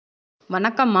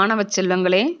வணக்கம் மாணவ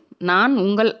செல்வங்களே, நான்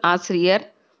உங்கள் ஆசிரியர்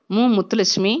மு.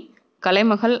 முத்துலட்சுமி,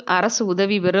 கலைமகள் அரசு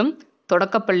உதவி பெறும்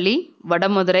தொடக்கப்பள்ளி,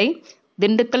 வடமதுரை,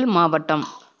 திண்டுக்கல் மாவட்டம்.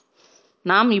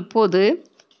 நாம் இப்போது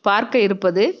பார்க்க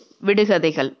இருப்பது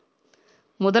விடுகதைகள்.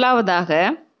 முதலாவதாக,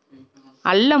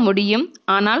 அள்ள முடியும்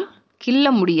ஆனால்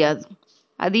கிள்ள முடியாது.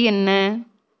 அது என்ன?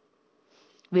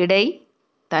 விடை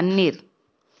தண்ணீர்.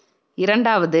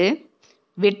 இரண்டாவது,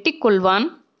 வெட்டி கொள்வான்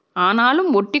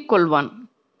ஆனாலும் ஒட்டி கொள்வான்.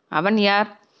 அவன் யார்?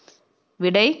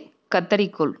 விடை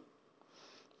கத்தரிக்கோல்.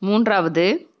 மூன்றாவது,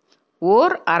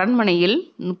 ஓர் அரண்மனையில்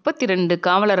 32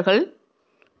 காவலர்கள்.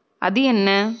 அது என்ன?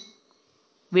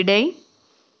 விடை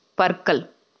பற்கள்.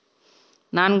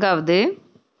 நான்காவது,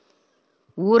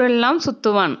 ஊரெல்லாம்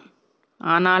சுத்துவான்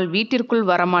ஆனால் வீட்டிற்குள்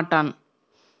வரமாட்டான்.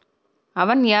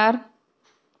 அவன் யார்?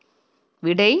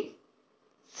 விடை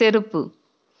செருப்பு.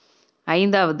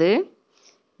 ஐந்தாவது,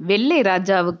 வெள்ளை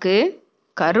ராஜாவுக்கு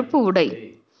கருப்பு உடை.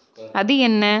 அது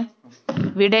என்ன?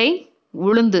 விடை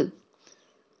உளுந்து.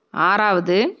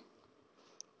 ஆறாவது,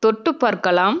 தொட்டு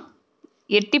பார்க்கலாம்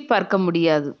எட்டி பார்க்க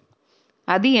முடியாது.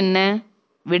 அது என்ன?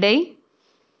 விடை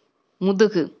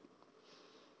முதுகு.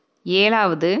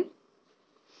 ஏழாவது,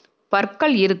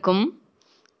 பற்கள் இருக்கும்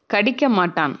கடிக்க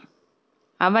மாட்டான்.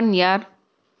 அவன் யார்?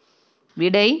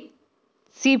 விடை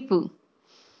சீப்பு.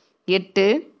 8,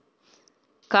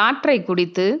 காற்றை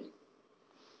குடித்து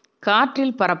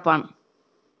காற்றில் பறப்பான்.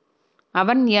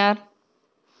 அவன் யார்?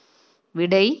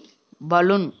 விடை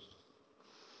பலூன்.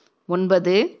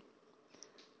 9,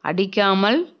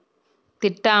 அடிக்காமல்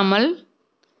திட்டாமல்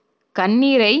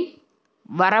கண்ணீரை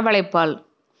வரவழைப்பாள்.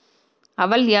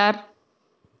 அவள் யார்?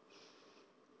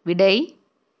 விடை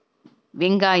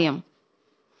வெங்காயம்.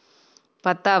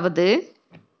 10வது,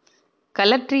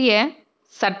 கழற்றிய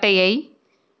சட்டையை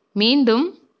மீண்டும்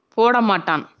போட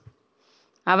மாட்டான்.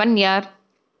 அவன் யார்?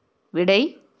 விடை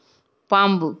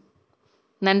பாம்பு.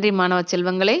 நன்றி மாணவ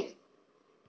செல்வங்களே.